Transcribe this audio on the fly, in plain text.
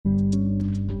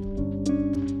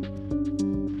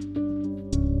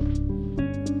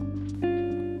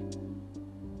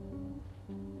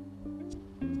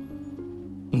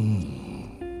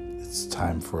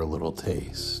time for a little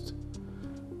taste.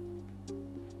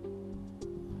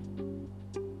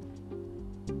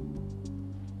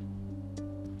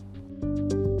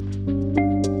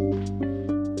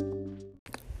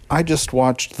 I just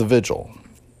watched The Vigil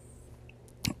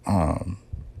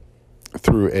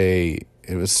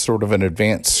it was sort of an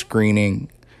advanced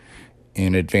screening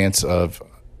in advance of,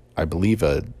 I believe,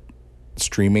 a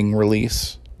streaming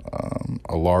release,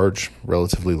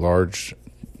 relatively large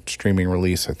streaming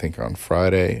release, I think on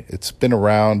Friday. It's been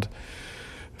around,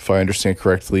 if I understand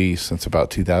correctly, since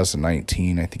about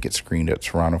 2019. I think it screened at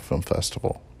Toronto Film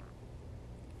Festival.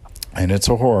 And it's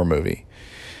a horror movie.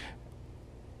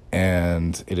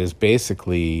 And it is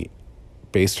basically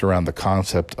based around the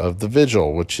concept of the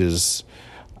Vigil, which is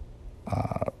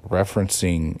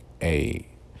referencing a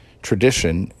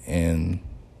tradition in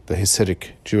the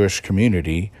Hasidic Jewish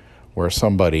community where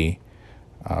somebody,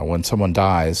 when someone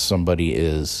dies, somebody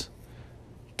is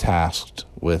tasked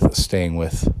with staying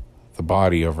with the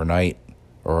body overnight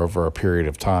or over a period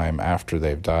of time after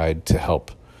they've died to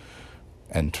help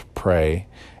and to pray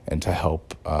and to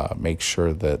help make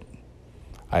sure that,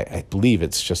 I believe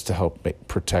it's just to help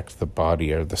protect the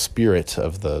body or the spirit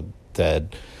of the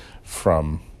dead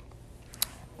from,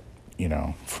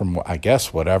 I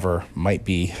guess, whatever might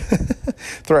be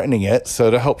threatening it.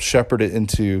 So to help shepherd it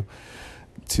to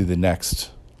the next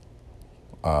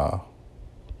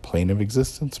plane of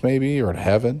existence, maybe, or to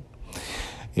heaven.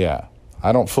 Yeah,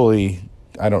 I don't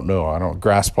know. I don't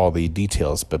grasp all the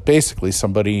details, but basically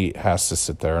somebody has to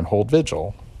sit there and hold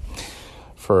vigil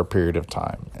for a period of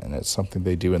time, and it's something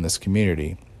they do in this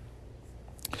community.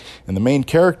 And the main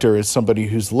character is somebody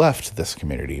who's left this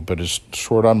community but is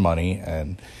short on money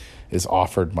and is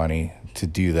offered money to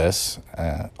do this.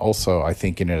 Also, I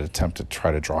think in an attempt to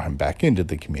try to draw him back into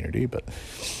the community, but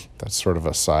that's sort of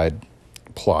a side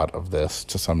plot of this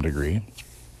to some degree.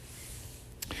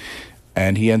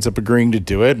 And he ends up agreeing to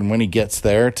do it, and when he gets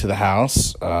there to the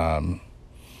house,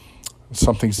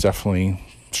 something's definitely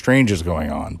strange is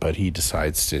going on, but he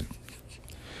decides to,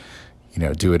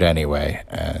 do it anyway.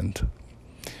 And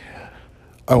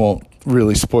I won't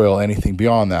really spoil anything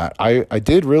beyond that. I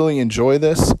did really enjoy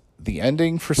this. The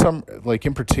ending, for some,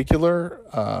 in particular,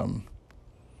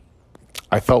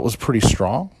 I felt was pretty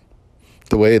strong.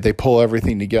 The way they pull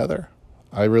everything together,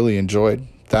 I really enjoyed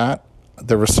that.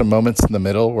 There were some moments in the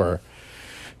middle where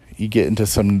you get into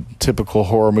some typical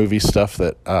horror movie stuff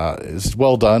that is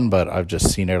well done, but I've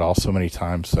just seen it all so many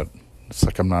times that it's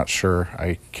like I'm not sure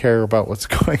I care about what's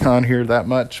going on here that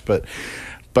much. But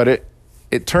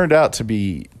it turned out to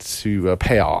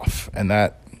pay off, and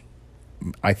that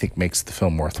I think makes the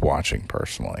film worth watching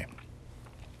personally,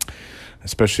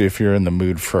 especially if you're in the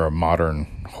mood for a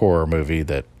modern horror movie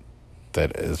that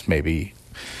is maybe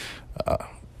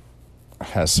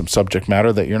has some subject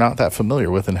matter that you're not that familiar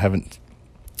with and haven't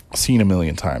seen a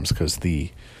million times, because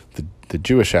the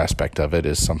Jewish aspect of it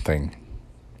is something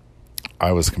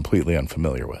I was completely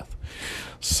unfamiliar with.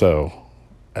 So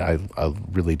I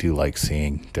really do like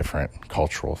seeing different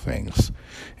cultural things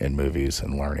in movies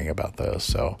and learning about those.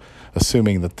 So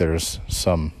assuming that there's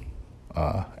some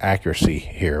accuracy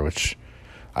here, which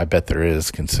I bet there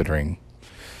is, considering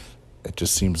it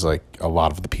just seems like a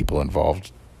lot of the people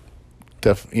involved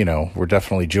were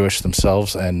definitely Jewish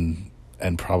themselves and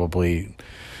probably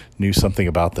knew something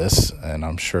about this, and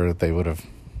I'm sure that they would have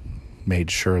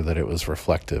made sure that it was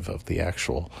reflective of the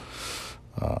actual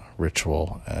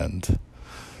ritual and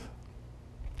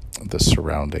the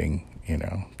surrounding,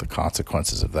 the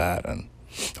consequences of that and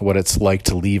what it's like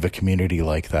to leave a community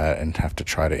like that and have to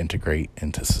try to integrate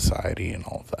into society and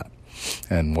all of that,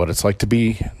 and what it's like to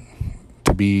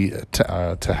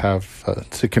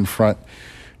confront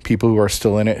people who are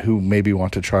still in it who maybe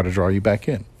want to try to draw you back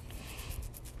in.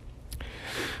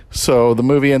 So the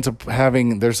movie ends up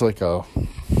having, it's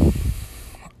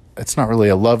not really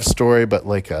a love story, but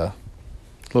like a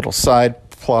little side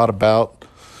plot about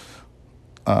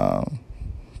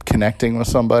connecting with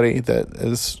somebody that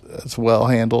is well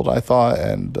handled, I thought.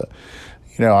 And,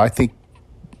 I think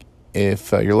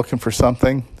if you're looking for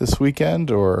something this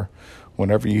weekend or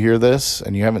whenever you hear this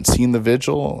and you haven't seen The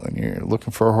Vigil and you're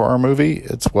looking for a horror movie,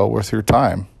 it's well worth your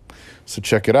time. So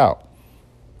check it out.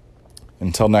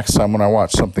 Until next time when I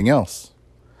watch something else.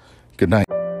 Good night.